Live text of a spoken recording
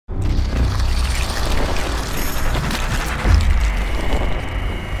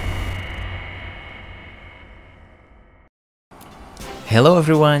Hello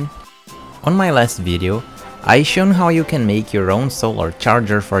everyone! On my last video, I shown how you can make your own solar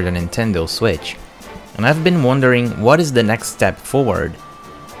charger for the Nintendo Switch, and I've been wondering what is the next step forward,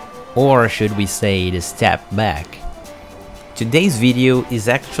 or should we say the step back. Today's video is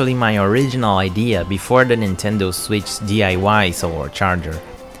actually my original idea before the Nintendo Switch's DIY solar charger.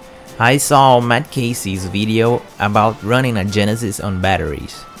 I saw Matt Casey's video about running a Genesis on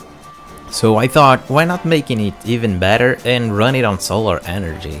batteries. So I thought, why not making it even better and run it on solar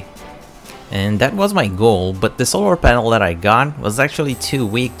energy? And that was my goal, but the solar panel that I got was actually too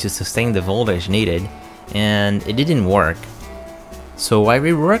weak to sustain the voltage needed, and it didn't work. So I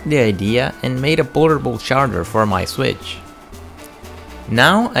reworked the idea and made a portable charger for my Switch.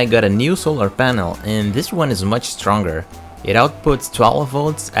 Now I got a new solar panel, and this one is much stronger. It outputs 12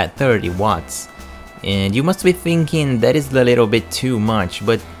 volts at 30 watts. And you must be thinking that is a little bit too much,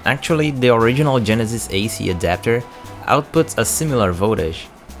 but actually the original Genesis AC adapter outputs a similar voltage.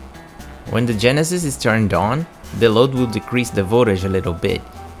 When the Genesis is turned on, the load will decrease the voltage a little bit,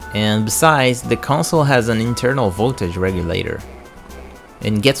 and besides, the console has an internal voltage regulator.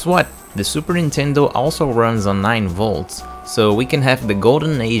 And guess what? The Super Nintendo also runs on 9 volts, so we can have the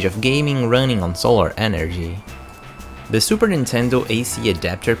golden age of gaming running on solar energy. The Super Nintendo AC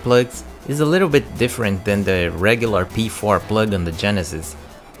adapter plugs is a little bit different than the regular P4 plug on the Genesis,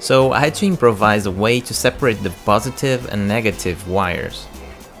 so I had to improvise a way to separate the positive and negative wires.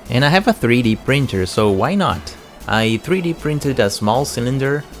 And I have a 3D printer, so why not? I 3D printed a small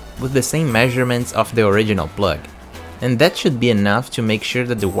cylinder with the same measurements of the original plug, and that should be enough to make sure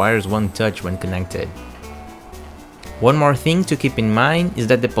that the wires won't touch when connected. One more thing to keep in mind is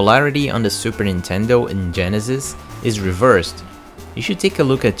that the polarity on the Super Nintendo and Genesis is reversed. You should take a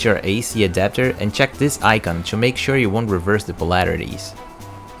look at your AC adapter and check this icon to make sure you won't reverse the polarities.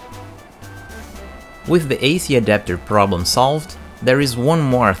 With the AC adapter problem solved, there is one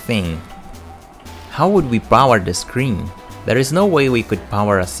more thing. How would we power the screen? There is no way we could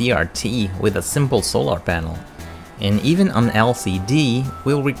power a CRT with a simple solar panel. And even an LCD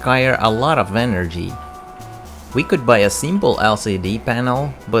will require a lot of energy. We could buy a simple LCD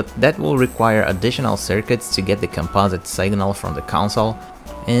panel, but that will require additional circuits to get the composite signal from the console,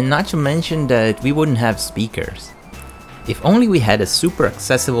 and not to mention that we wouldn't have speakers. If only we had a super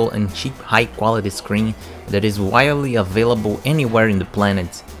accessible and cheap high quality screen that is widely available anywhere in the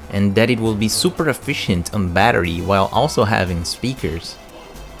planet, and that it will be super efficient on battery while also having speakers.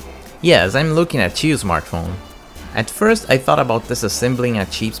 Yes, I'm looking at you, smartphone. At first I thought about disassembling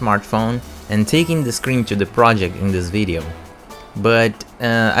a cheap smartphone and taking the screen to the project in this video. But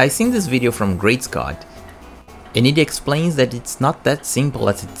I seen this video from Great Scott, and it explains that it's not that simple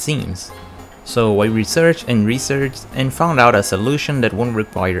as it seems. So I researched and found out a solution that won't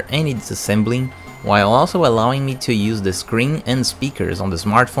require any disassembling, while also allowing me to use the screen and speakers on the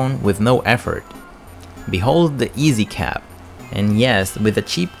smartphone with no effort. Behold the Easycap. And yes, with a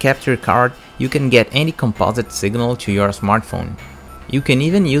cheap capture card, you can get any composite signal to your smartphone. You can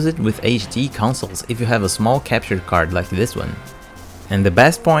even use it with HD consoles if you have a small capture card like this one. And the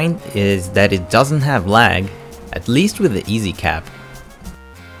best point is that it doesn't have lag, at least with the Easycap.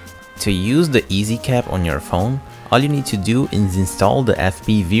 To use the Easycap on your phone, all you need to do is install the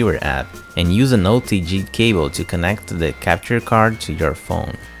FP Viewer app and use an OTG cable to connect the capture card to your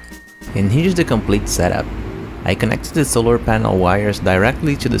phone. And here's the complete setup. I connected the solar panel wires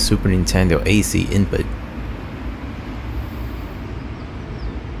directly to the Super Nintendo AC input.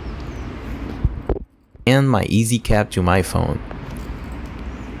 And my Easycap to my phone.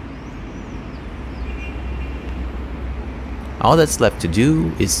 All that's left to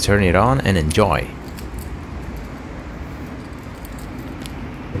do is turn it on and enjoy.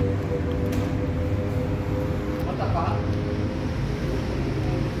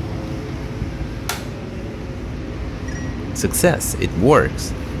 Success, it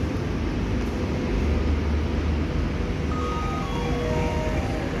works.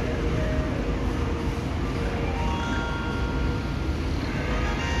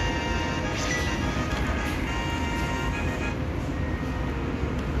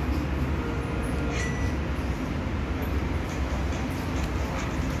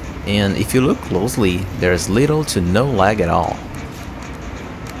 And if you look closely, there's little to no lag at all.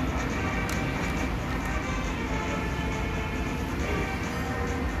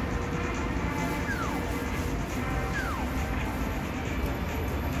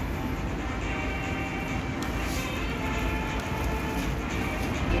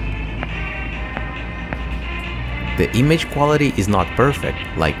 The image quality is not perfect,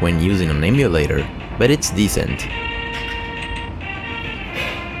 like when using an emulator, but it's decent.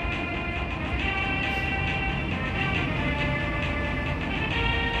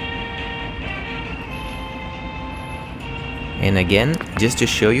 And again, just to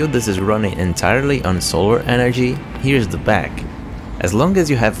show you this is running entirely on solar energy, here's the back. As long as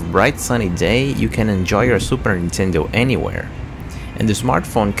you have a bright sunny day, you can enjoy your Super Nintendo anywhere. And the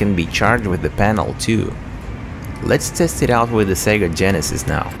smartphone can be charged with the panel too. Let's test it out with the Sega Genesis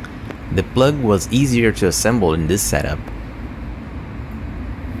now. The plug was easier to assemble in this setup.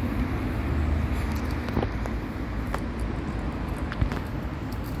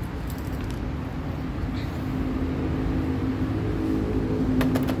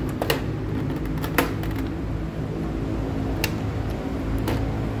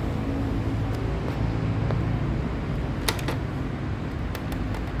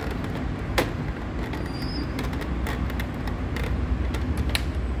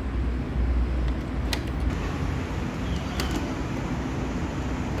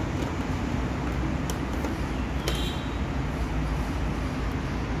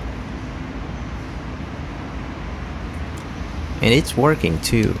 And it's working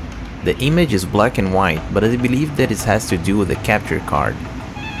too. The image is black and white, but I believe that it has to do with the capture card.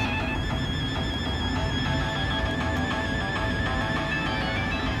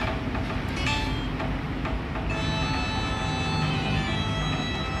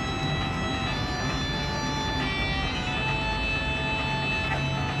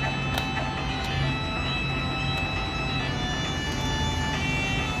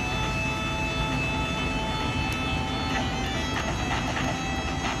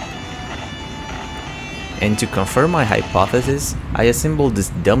 And to confirm my hypothesis, I assembled this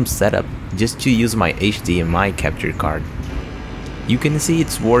dumb setup just to use my HDMI capture card. You can see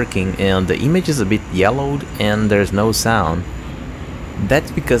it's working and the image is a bit yellowed and there's no sound.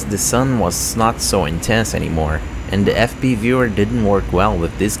 That's because the sun was not so intense anymore and the FP viewer didn't work well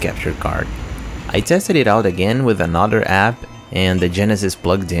with this capture card. I tested it out again with another app and the Genesis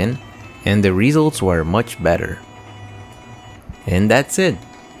plugged in, and the results were much better. And that's it.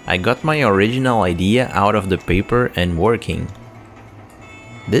 I got my original idea out of the paper and working.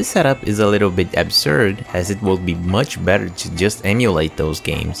 This setup is a little bit absurd as it would be much better to just emulate those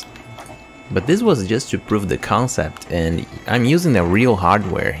games. But this was just to prove the concept and I'm using the real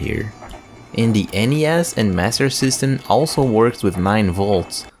hardware here. And the NES and Master System also works with 9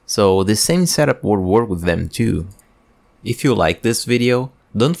 volts, so the same setup would work with them too. If you like this video,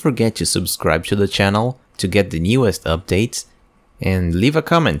 don't forget to subscribe to the channel to get the newest updates and leave a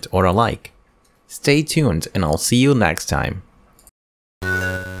comment or a like. Stay tuned and I'll see you next time.